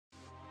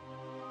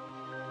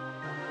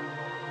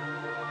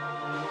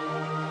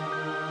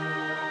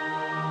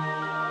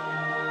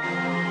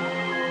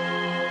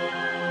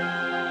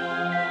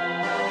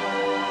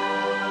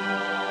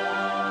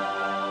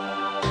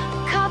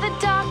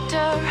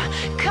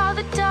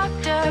the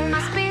doctor. There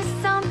must be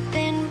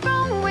something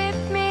wrong with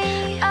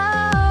me.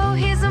 Oh,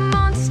 he's a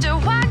monster.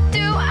 Why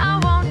do I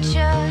want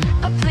you?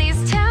 Please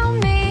tell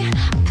me.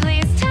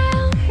 Please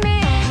tell me.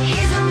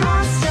 He's a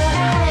monster.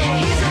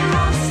 He's a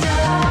monster.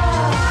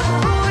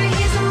 Boy,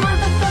 he's a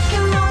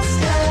motherfucking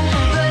monster.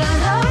 But I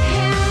love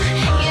him.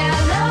 Yeah,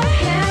 I love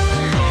him.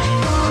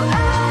 Ooh,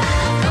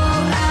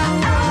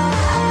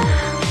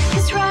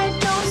 his ride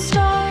don't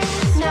start.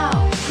 No,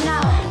 no.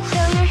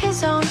 Failure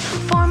his own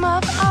form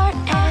of art,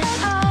 and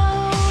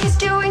he's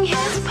doing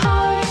his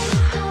part.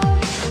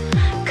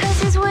 'Cause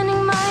he's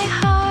winning my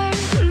heart,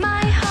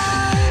 my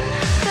heart.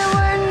 There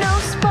were no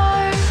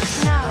sparks,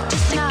 no,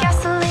 just a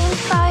gasoline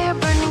fire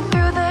burning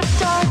through the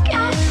dark,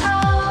 and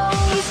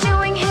he's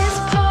doing his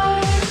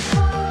part.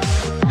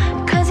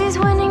 'Cause he's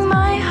winning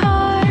my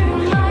heart.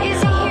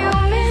 Is he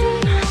human?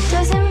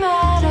 Doesn't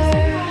matter.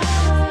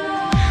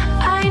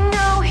 I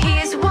know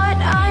he's what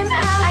I'm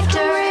after. I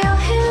can reel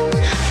him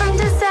from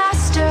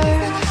disaster.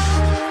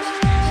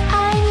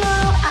 I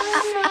know,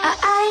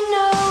 I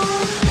know.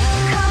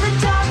 Call the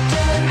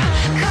doctor,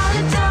 call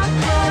the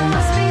doctor.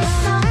 Must be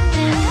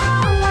something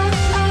wrong with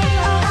me.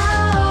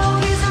 Oh,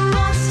 he's a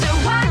monster.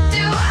 Why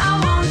do I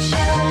want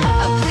you?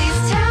 Please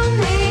tell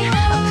me.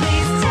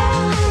 Please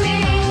tell me.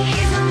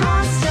 He's a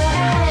monster.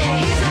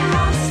 He's a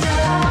monster.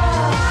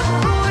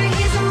 Boy,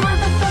 he's a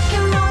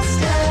motherfucking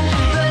monster.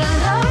 But I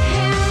love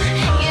him.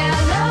 Yeah,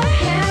 I love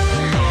him.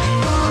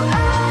 Ooh,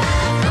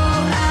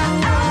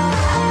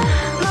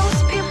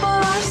 Most people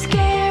are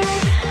scared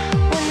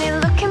when they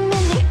look him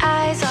in the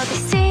eyes. All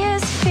they see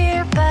is fear,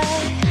 but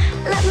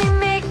let me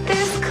make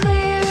this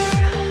clear.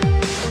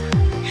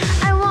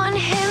 I want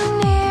him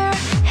near,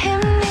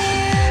 him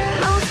near.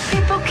 Most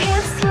people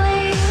can't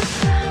sleep,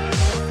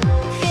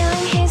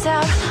 feeling he's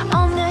out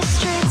on the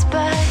streets,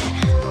 but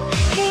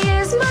he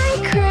is my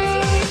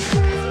creep.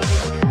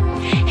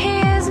 He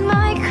is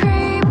my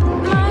creep.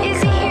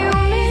 Is he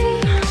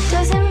human?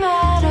 Doesn't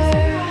matter.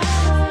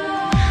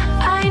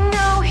 I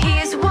know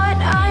he's what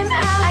I'm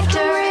after. I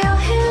can reel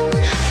him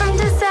from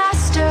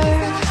disaster.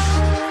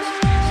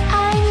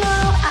 I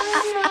know,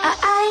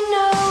 I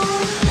know.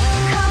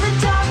 Call the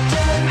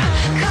doctor,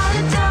 call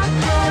the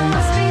doctor.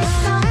 Must be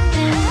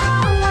something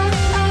wrong with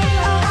me.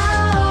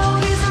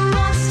 Oh, he's a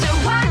monster.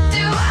 Why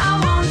do I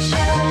want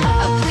you?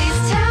 Please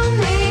tell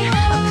me.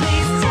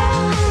 Please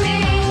tell me.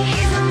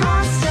 He's a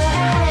monster.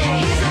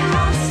 He's a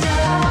monster.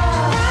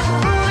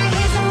 Boy,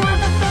 he's a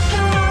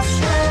motherfucking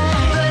monster.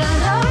 But I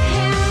love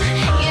him.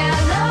 Yeah,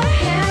 I love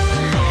him.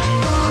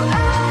 Ooh,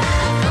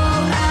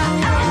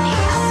 and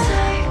he's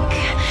sick.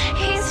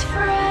 He's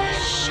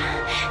fresh.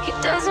 He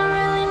doesn't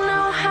really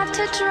know how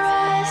to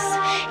dress.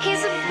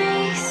 He's a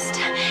beast.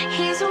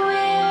 He's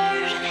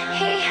weird.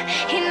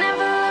 He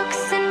never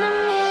looks in the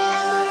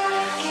mirror.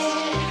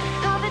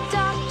 Call the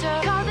doctor.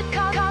 Call the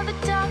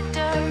doctor.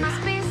 There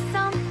must be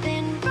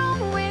something wrong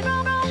with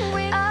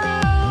me.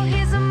 Oh,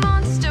 he's a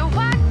monster.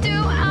 Why do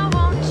I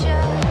want you?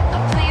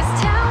 Please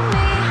tell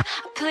me.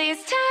 Please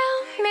tell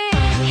me.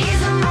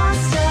 He's a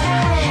monster.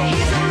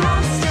 He's a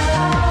monster.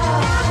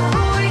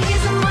 Boy,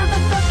 he's a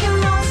motherfucking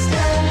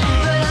monster.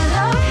 But I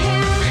love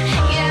him.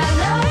 Yeah, I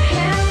love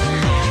him.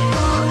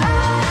 Ooh,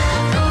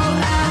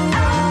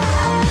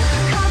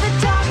 Call the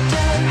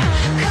doctor.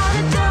 Call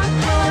the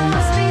doctor.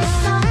 Must be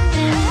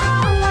something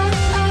wrong with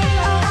me.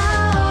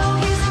 Oh,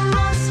 he's a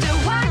monster.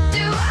 Why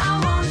do I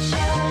want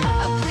you?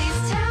 Please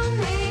tell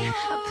me.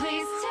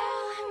 Please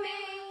tell me.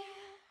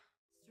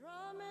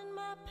 Strumming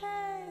my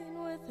pain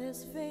with his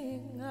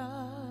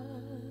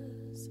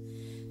fingers,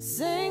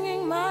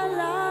 singing my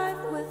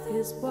life with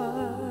his words,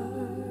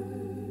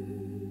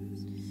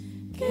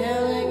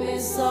 killing me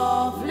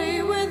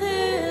softly with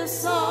his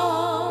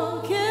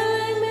song,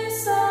 killing me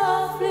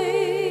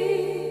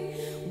softly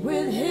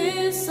with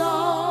his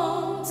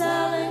song,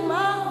 telling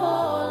my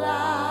whole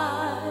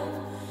life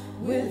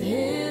with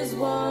his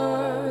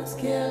words,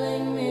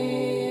 killing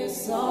me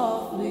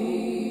softly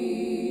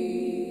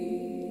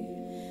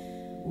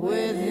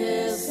with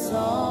his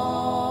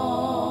song.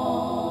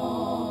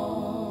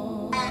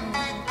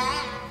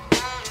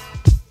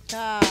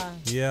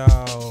 Yo,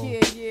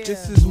 Yeah.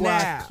 this is why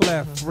Now.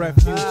 Clef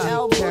Refuge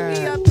El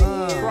Boogie up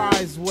in here.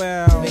 cries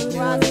well.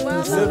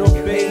 Little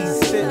bass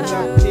sitting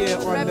up here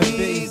on the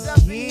bass.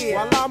 Yeah.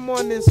 While I'm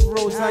on this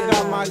road, I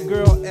got my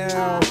girl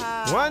L.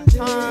 One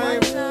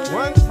time.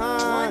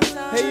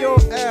 Hey yo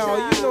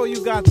L, you know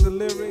you got the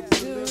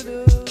lyrics.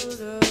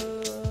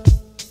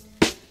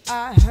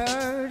 I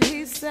heard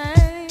he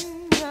sang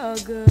a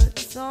good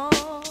song.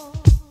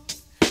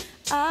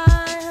 I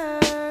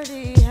heard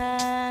he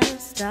had a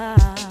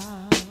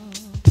style.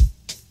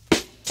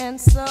 And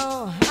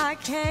so I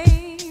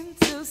came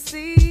to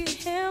see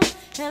him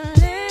and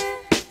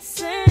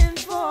listen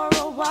for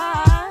a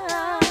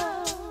while.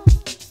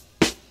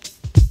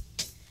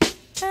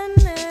 And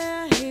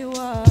there he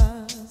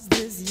was,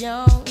 this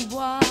young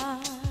boy,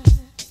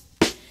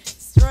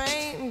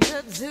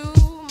 stranger to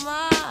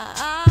my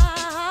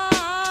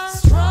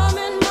eyes,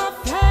 strumming my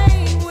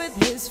pain with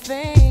his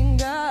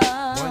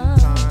fingers, One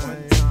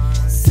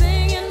time.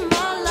 singing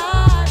my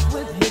life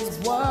with his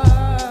words.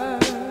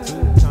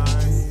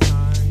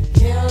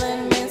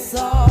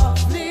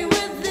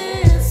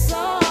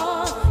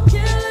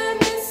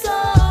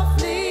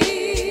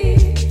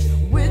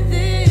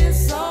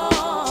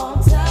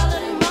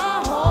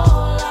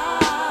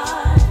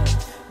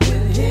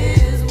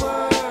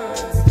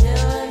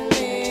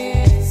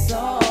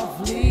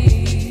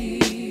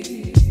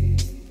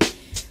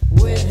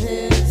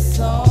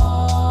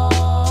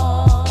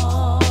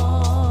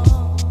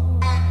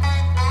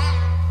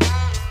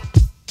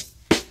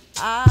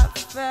 I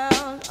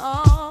felt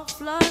all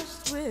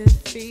flushed with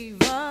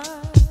fever,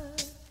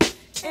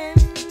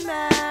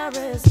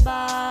 embarrassed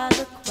by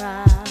the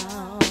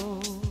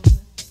crowd.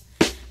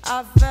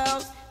 I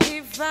felt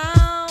he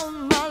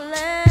found my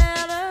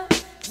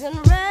letters and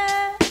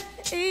read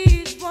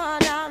each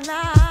one out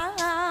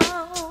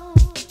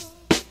loud.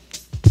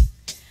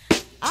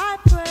 I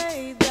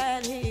prayed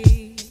that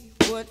he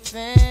would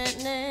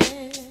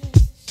finish,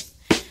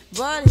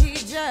 but he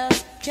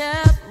just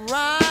kept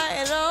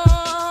right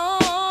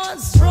on,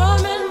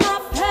 strumming my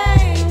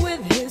pain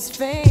with his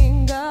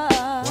finger,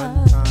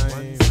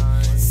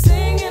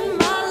 singing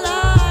my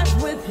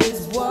life with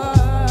his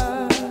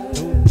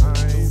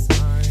words,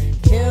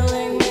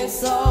 killing me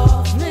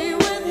softly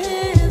with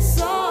his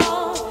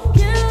song,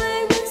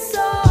 killing me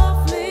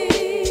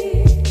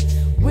softly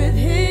with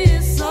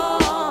his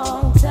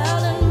song,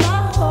 telling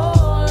my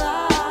whole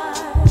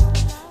life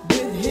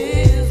with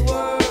his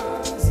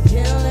words,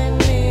 killing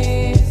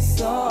me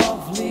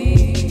softly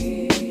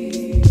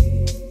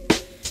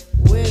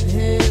with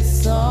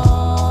his song.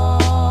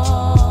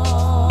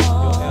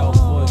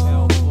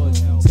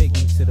 Take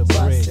me to the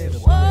bridge.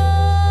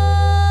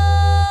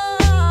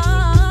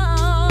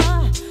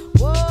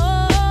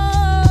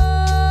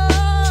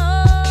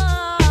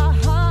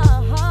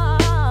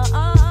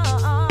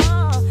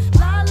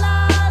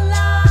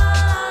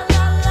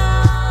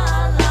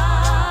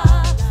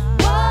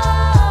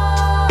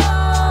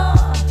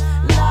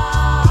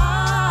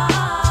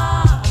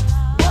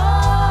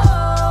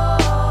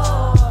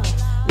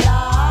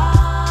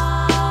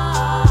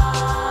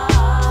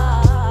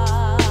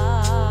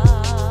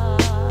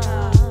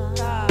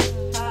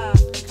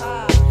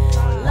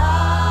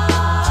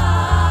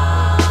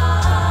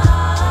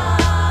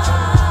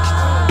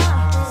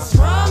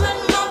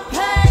 Strumming my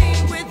pain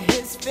with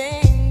his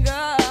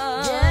finger.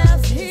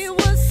 Yes, he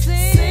was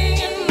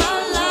singing my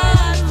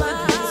life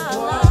with his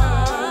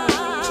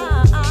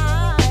words,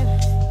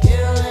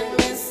 killing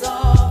me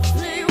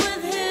softly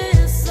with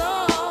his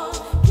song,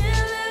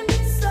 killing me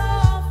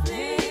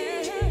softly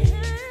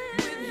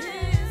with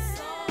his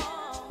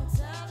song,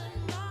 telling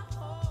my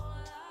whole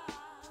life.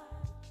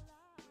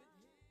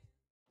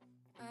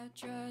 I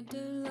tried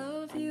to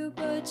love you,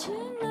 but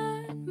you're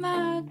not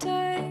my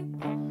type.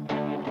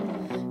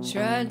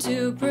 Tried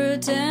to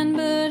pretend,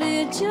 but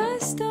it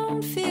just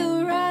don't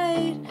feel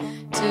right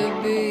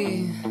to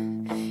be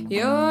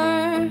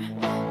your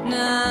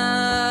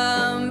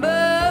number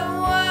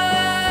one.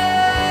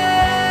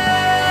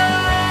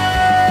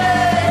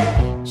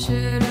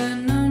 Should've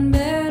known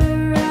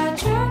better, I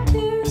tried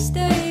to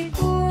stay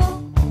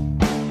cool.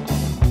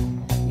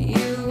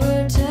 You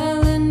were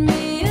telling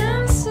me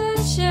I'm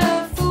such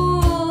a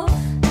fool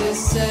to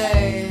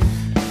say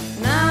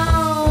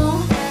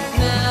no,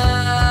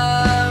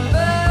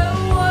 number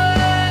one.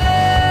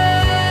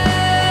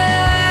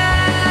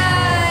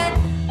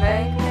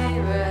 Make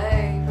me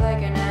behave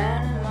like an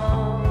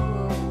animal.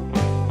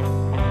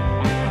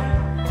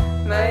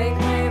 Make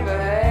me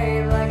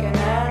behave like an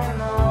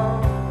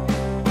animal.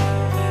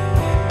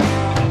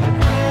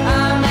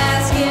 I'm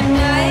asking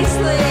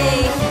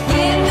nicely,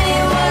 give me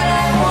what I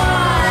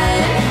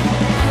want.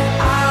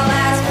 I'll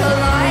ask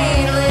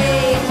politely,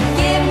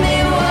 give me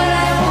what I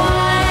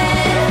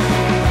want.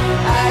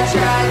 I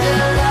tried to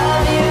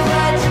love you,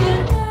 but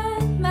you're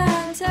not my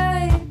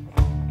type.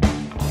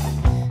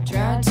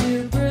 Tried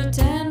to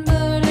pretend,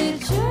 but it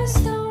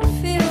just don't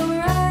feel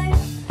right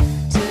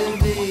to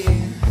be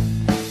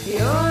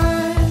your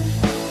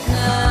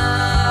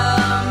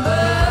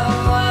number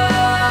one.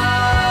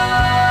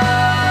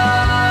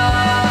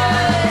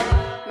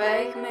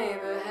 Make me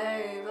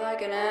behave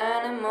like an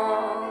animal.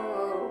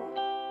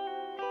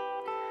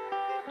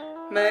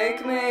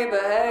 Make me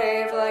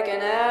behave like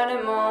an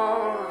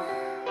animal.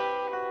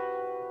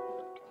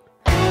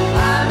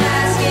 I'm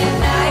asking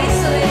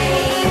nicely,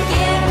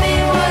 give me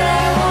what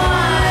I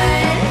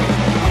want.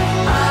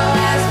 I'll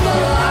ask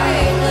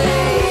politely,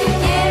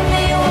 give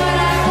me what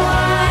I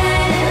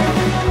want.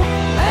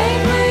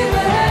 Make me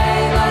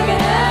behave like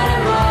an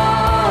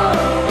animal.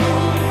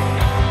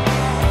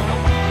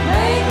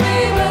 Make me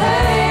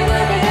behave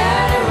like an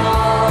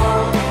animal.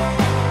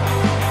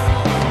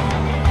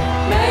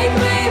 Make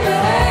me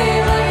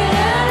behave like an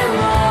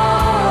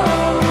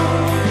animal.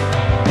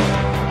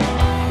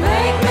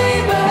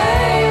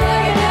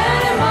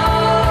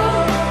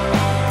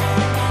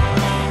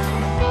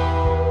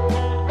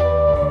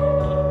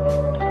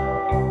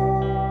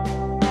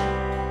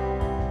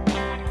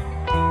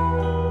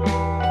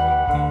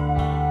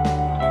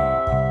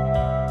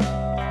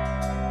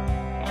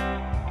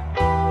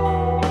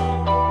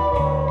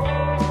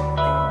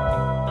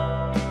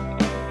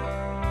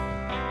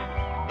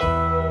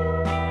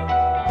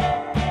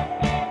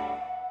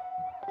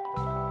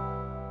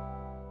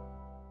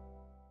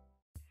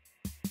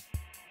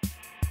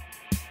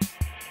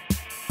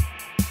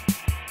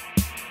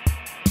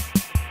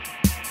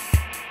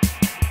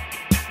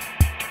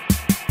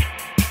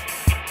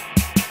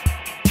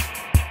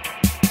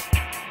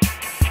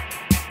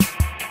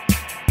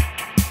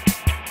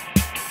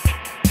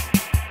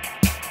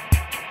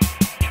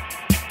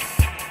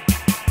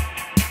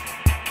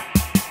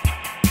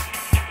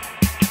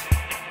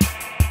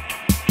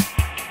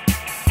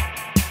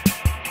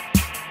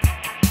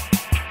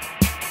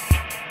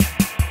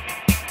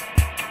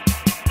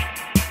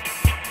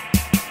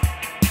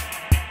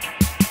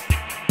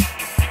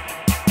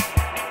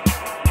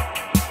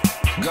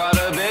 Got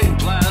a big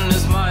plan,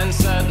 his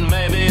mindset,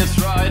 maybe it's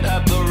right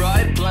at the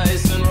right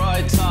place and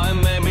right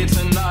time. Maybe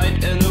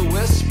tonight in a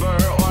whisper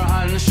or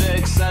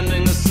handshake,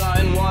 sending a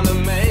sign. Wanna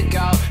make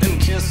out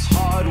and kiss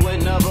hard,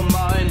 wait, never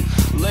mind.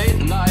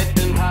 Late night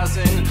in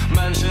passing,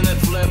 mention it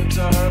flipped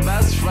to her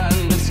best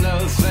friend. It's no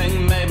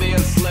thing, maybe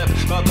it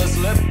slipped, but the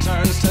slip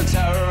turns to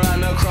terror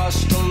and a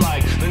crush to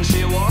like. Then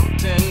she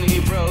walked in, he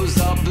froze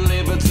up,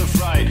 leave it to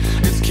fright.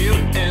 It's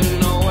cute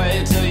in a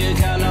way till you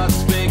cannot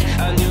speak,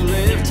 and you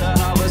leave to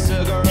have a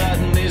cigarette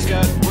and these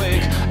get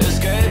weak.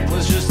 Escape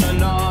was just a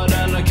nod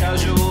and a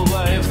casual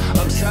wave.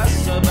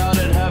 Obsessed about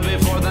it heavy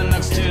for the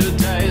next 2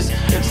 days.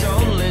 It's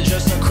only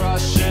just a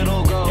crush,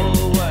 it'll go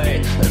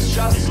away. It's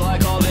just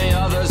like all the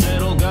others,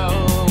 it'll go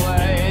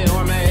away.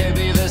 Or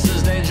maybe this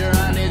is danger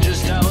and you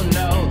just don't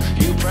know.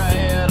 You pray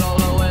it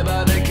all away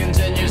but it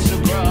continues to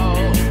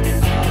grow.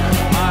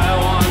 I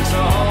want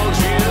to hold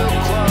you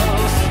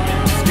close,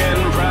 skin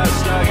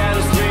pressed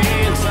against me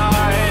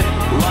tight.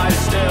 Lie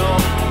still,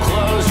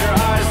 close your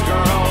eyes,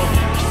 girl.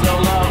 So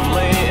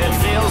lovely, it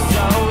feels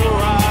so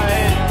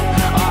right.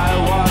 I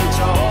want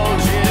to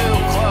hold you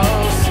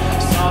close,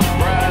 soft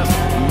breath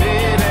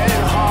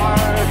beating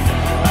hard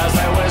as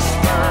I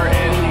whisper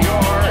in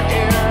your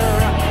ear.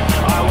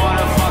 I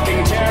wanna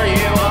fucking tear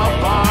you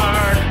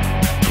apart.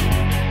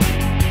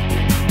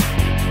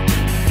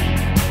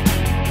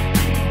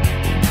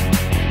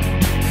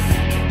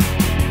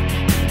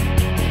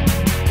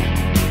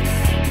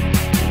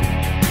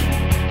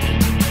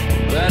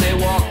 Then he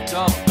walked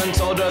up and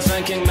told her,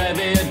 thinking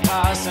maybe it'd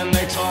pass. And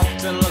they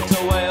talked and looked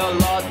away a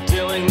lot,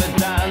 doing the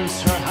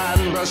dance. Her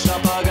hand brushed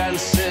up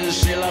against his,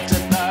 she left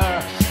it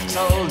there.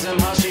 Told him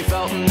how she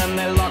felt and then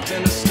they locked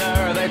in a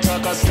stare. They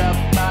took a step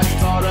back,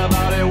 thought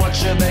about it, what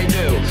should they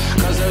do?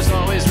 Cause there's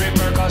always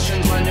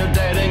repercussions when you're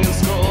dating in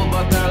school.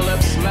 But their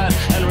lips met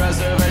and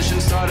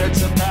reservations started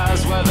to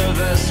pass. Whether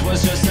this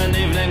was just an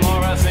evening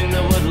or a thing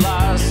that would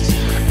last.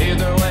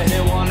 Either way he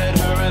wanted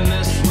her and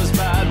this was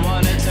bad.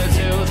 Wanted to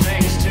do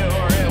things to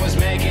her, it was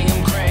making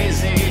him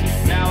crazy.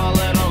 Now a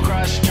little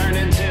crush turned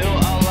into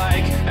a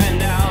like, and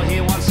now he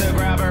wants to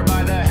grab her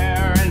by the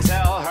hair and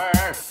tell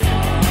her,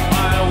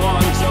 I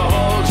want to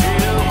hold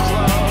you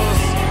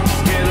close,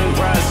 skin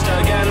pressed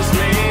against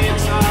me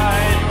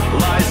tight.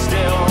 Lie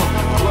still,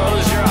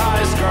 close your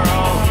eyes,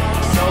 girl.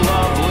 So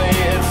lovely,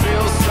 it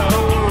feels so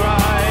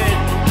right.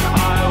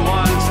 I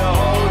want to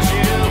hold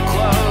you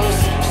close,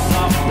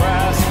 soft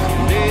breath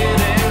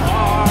beating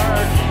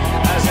hard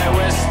as I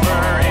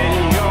whisper in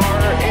your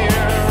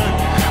ear.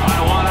 I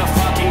wanna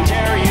fucking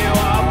tear you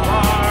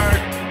apart.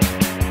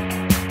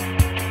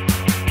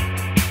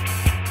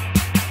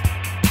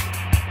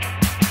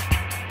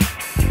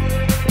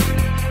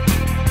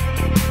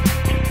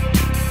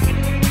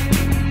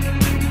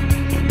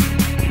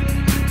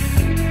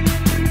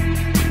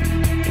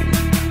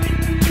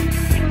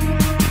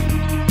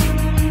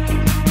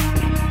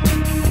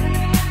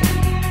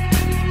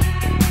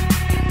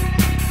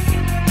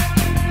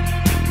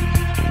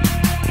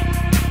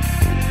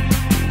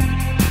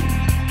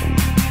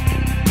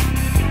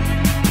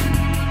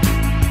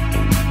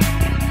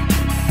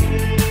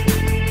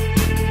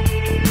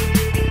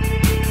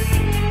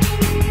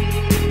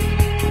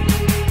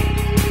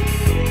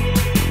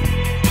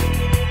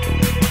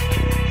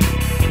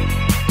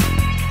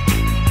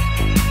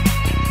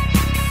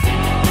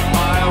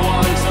 I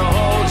want to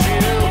hold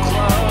you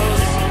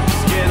close,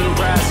 skin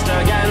pressed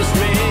against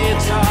me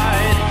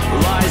tight.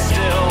 Lie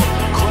still,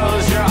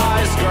 close your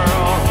eyes,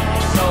 girl.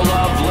 So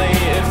lovely,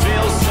 it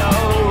feels so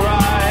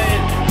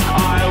right.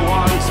 I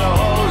want to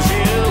hold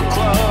you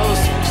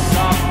close,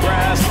 soft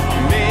breath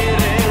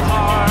beating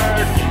hard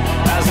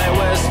as I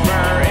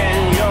whisper in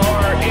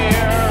your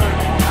ear.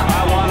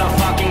 I wanna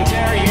fucking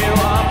tear you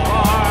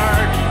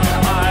apart.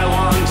 I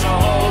want to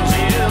hold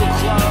you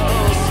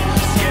close,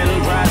 skin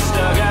pressed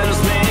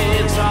against me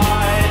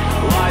tight.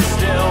 Lie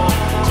still,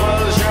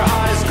 close your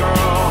eyes,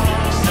 girl.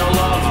 So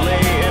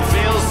lovely, it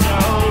feels so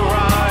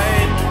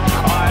right.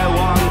 I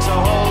want to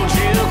hold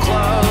you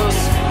close,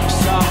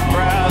 soft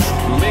breath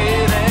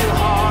beating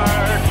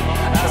hard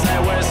as I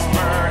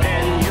whisper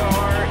in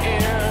your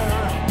ear.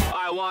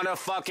 I wanna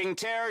fucking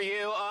tear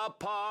you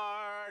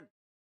apart.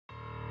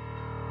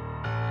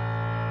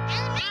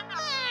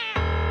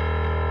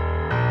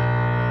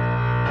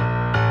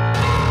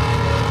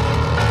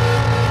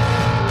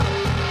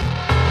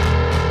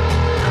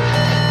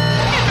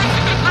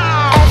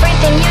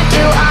 Everything you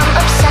do, I'm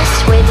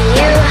obsessed with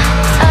you.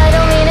 I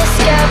don't mean to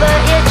scare, but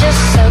you're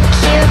just so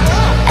cute.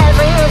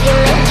 Every move you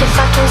make, you're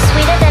fucking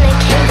sweeter than a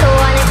cake. I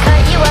wanna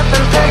cut you up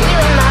and burn you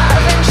in my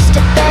oven just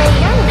to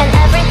bake. And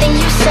everything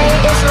you say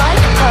is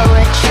like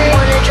poetry.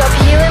 Wanna drop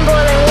you in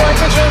boiling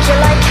water, drink you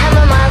like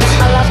chamomile.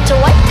 I love to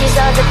wipe these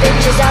other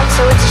bitches out,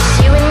 so it's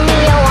just you and me.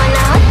 I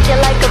wanna hug you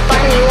like a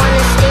bunny,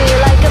 wanna sting you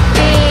like a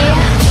bee.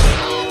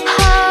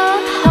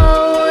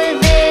 Oh,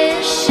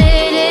 this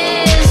shit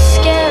is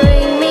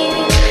scaring me.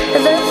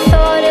 The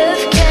thought of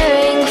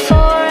caring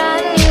for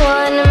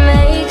anyone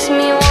makes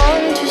me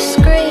want to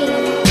scream.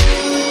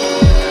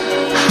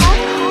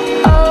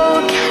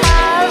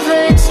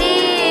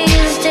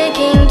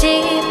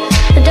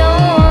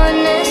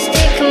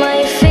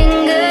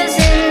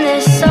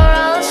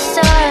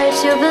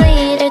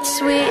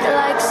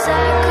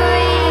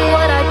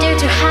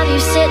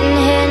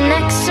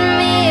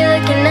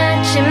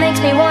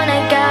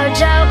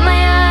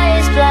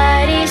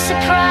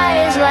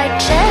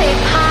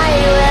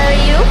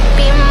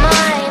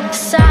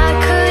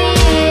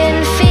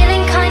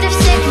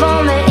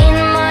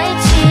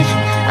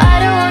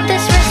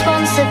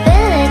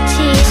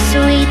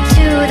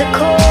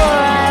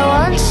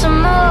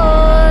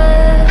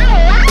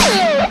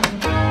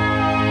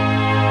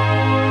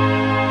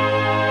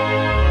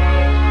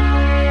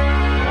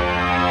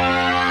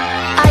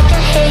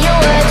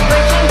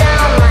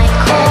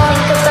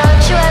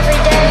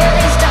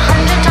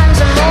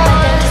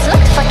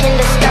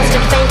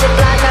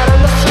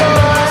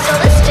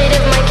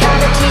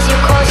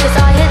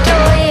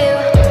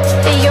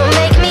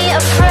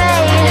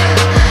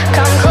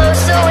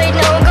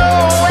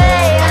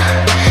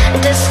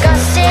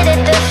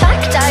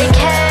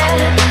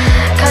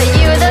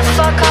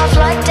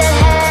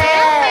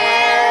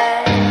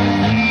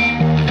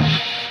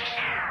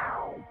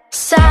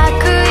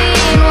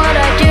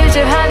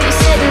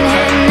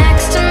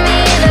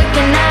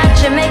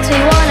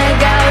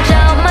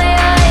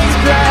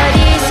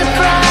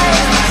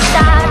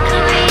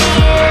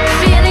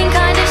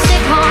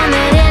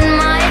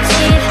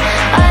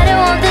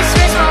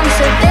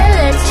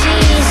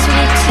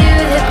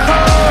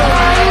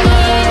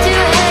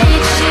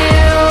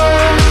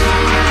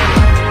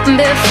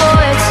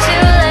 before it's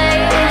too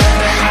late,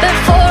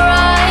 before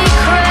I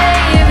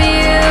crave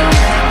you.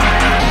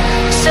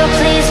 So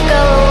please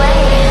go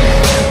away,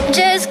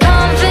 just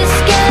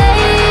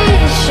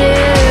confiscate you.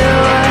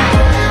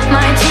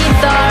 My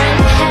teeth are in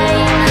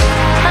pain,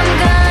 I'm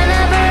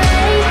gonna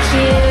break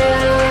you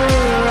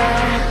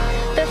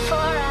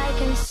before I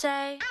can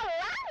say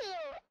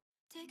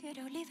take it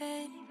or leave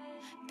it,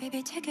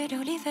 baby, take it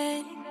or leave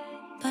it.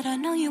 But I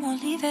know you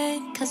won't leave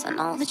it, cause I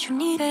know that you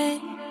need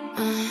it.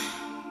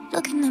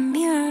 Look in the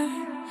mirror,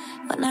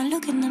 when I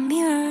look in the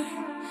mirror,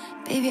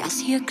 baby, I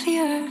see it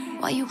clear,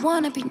 why you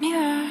wanna be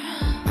near.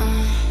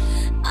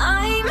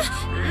 I'm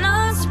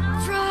not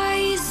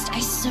surprised, I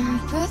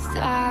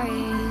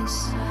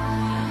sympathize.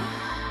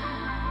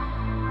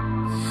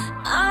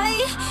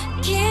 I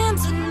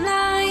can't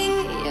deny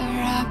your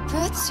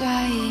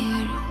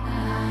appetite.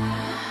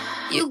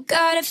 You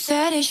got a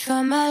fetish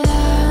for my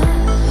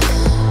love.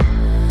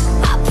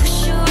 I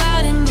push you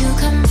out and you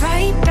come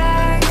right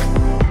back.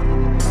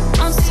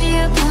 Don't see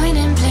a point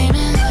in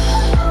blaming.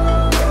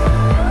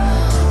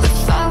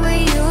 If I were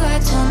you,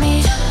 I'd tell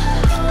me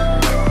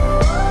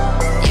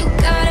you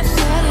got a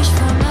fetish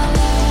for my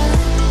love.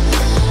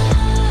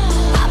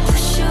 I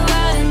push you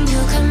out and you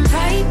come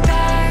right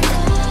back.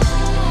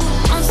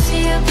 Don't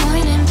see a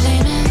point in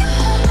blaming.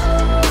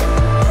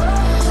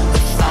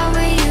 If I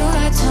were you,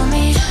 I'd tell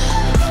me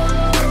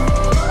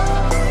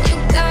you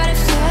got a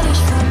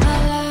fetish for my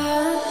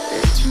love.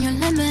 Reaching your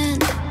limit,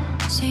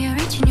 say you're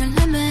reaching your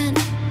limit,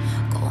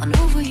 going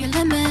over your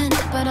limit,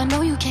 but I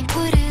know you can't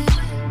quit it.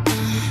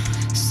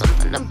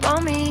 Something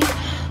about me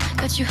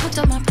got you hooked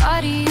on my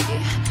body,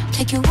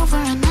 take you over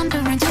and under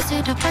and twist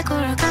it up like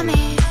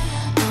origami.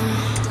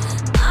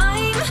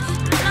 I'm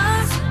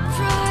not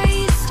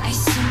surprised, I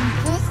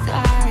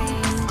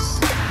sympathize.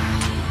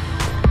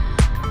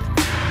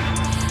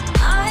 I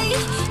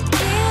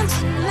can't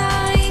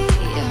deny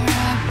your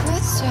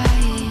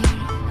appetite.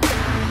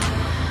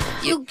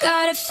 You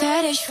got a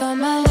fetish for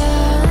my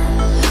love.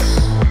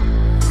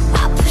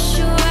 I push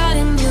you out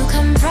and you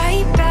come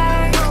right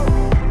back.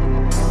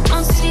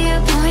 Don't see a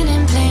point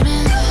in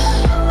blaming.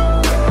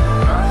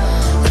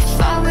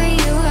 If I were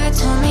you, I'd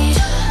tell me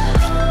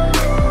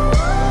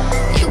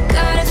you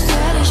got a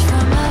fetish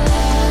for my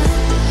love.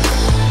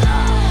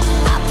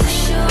 I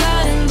push you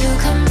out and you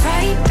come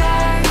right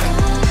back.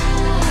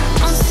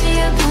 Don't see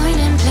a point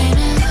in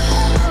blaming.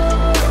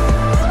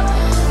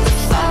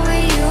 If I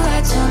were you,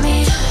 I'd tell me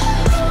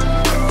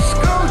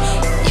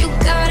you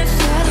got a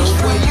fetish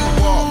for The way my you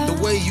walk, love.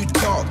 the way you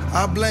talk,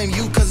 I blame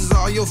you cause it's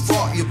all your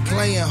fault. You're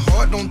playing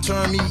hard, don't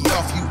turn me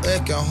off. You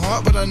acting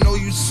hard, but I know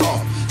you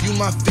soft. You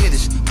my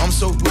fetish, I'm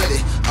so ready.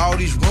 All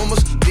these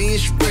rumors being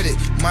spreaded,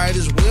 might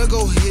as well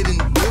go ahead and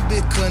do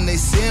it, cause they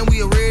saying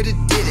we already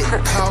did it.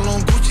 Call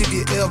on Gucci if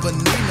you ever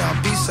need. Now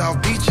be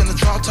South Beach in the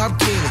drop top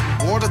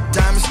bikini, water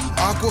diamonds,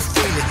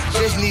 aquafina.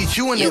 Just need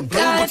you in You that blue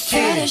got a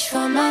bikini. fetish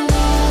for my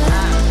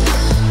love.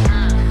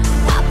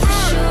 I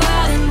push you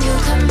out and you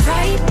come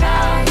right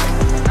back.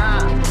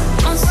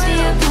 Don't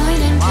see a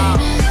point in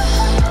blaming.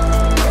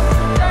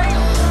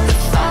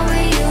 If I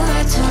were you,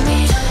 I'd tell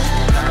me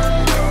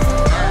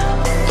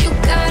you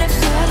got a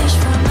fetish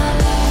for my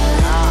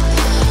love.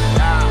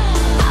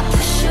 I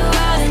push you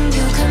out and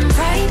you come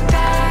right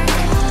back.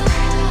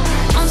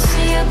 Don't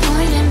see a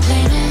point in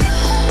blaming.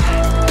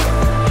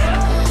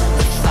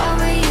 If I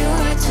were you,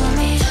 I'd tell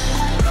me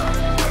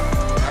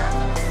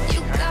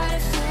you got a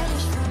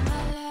fetish for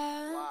my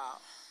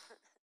love.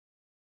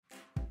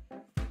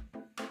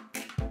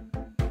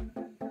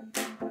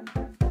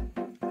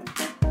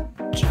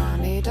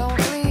 Johnny, don't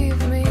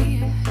leave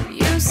me.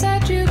 You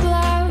said you'd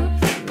love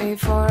me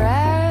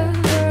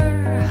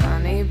forever.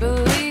 Honey,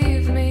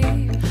 believe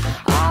me,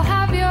 I'll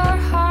have your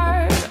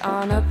heart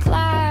on a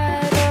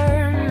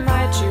platter.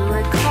 Might you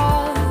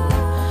recall,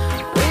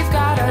 we've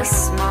got a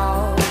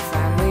small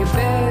family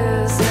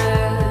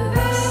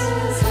business,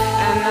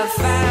 and the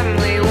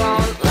family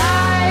won't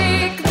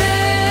like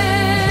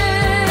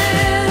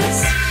this.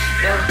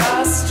 They'll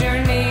bust your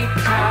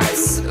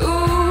kneecaps,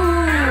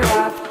 ooh,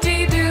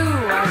 whoop-dee-doo,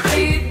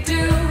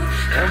 whoop-dee-doo.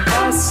 They'll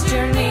bust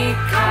your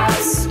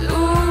kneecaps, ooh,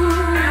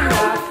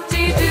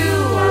 whoop-dee-doo,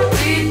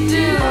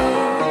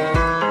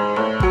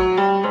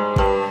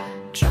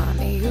 whoop-dee-doo.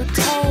 Johnny, you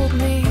told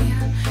me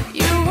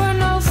you were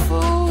no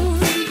fool,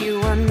 you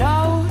were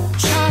no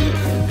chump.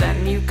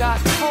 Then you got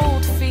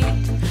cold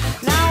feet.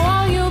 Now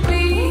all you'll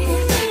be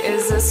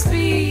is a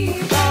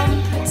speed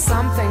bump,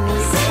 something we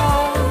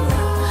call,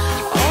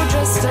 oh,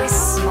 just a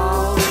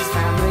small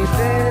family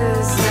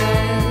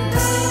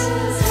business.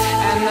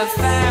 And the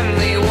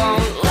family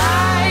won't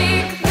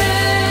like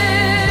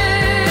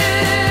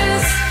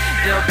this.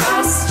 You'll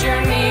bust your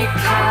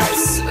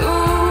kneecaps, ooh,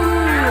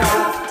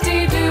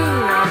 whoop-dee-doo,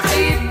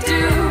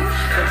 whoop-dee-doo.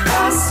 You'll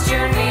bust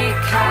your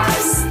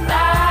kneecaps,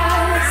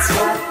 that's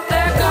what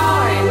they're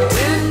going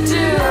to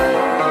do.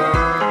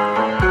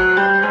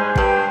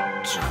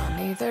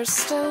 Johnny, there's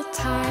still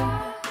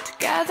time.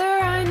 Together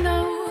I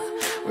know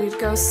we'd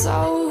go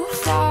so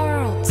far.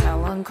 I'll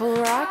tell Uncle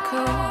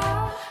Rocco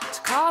to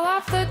call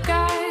off the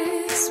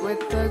guys with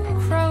the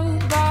crow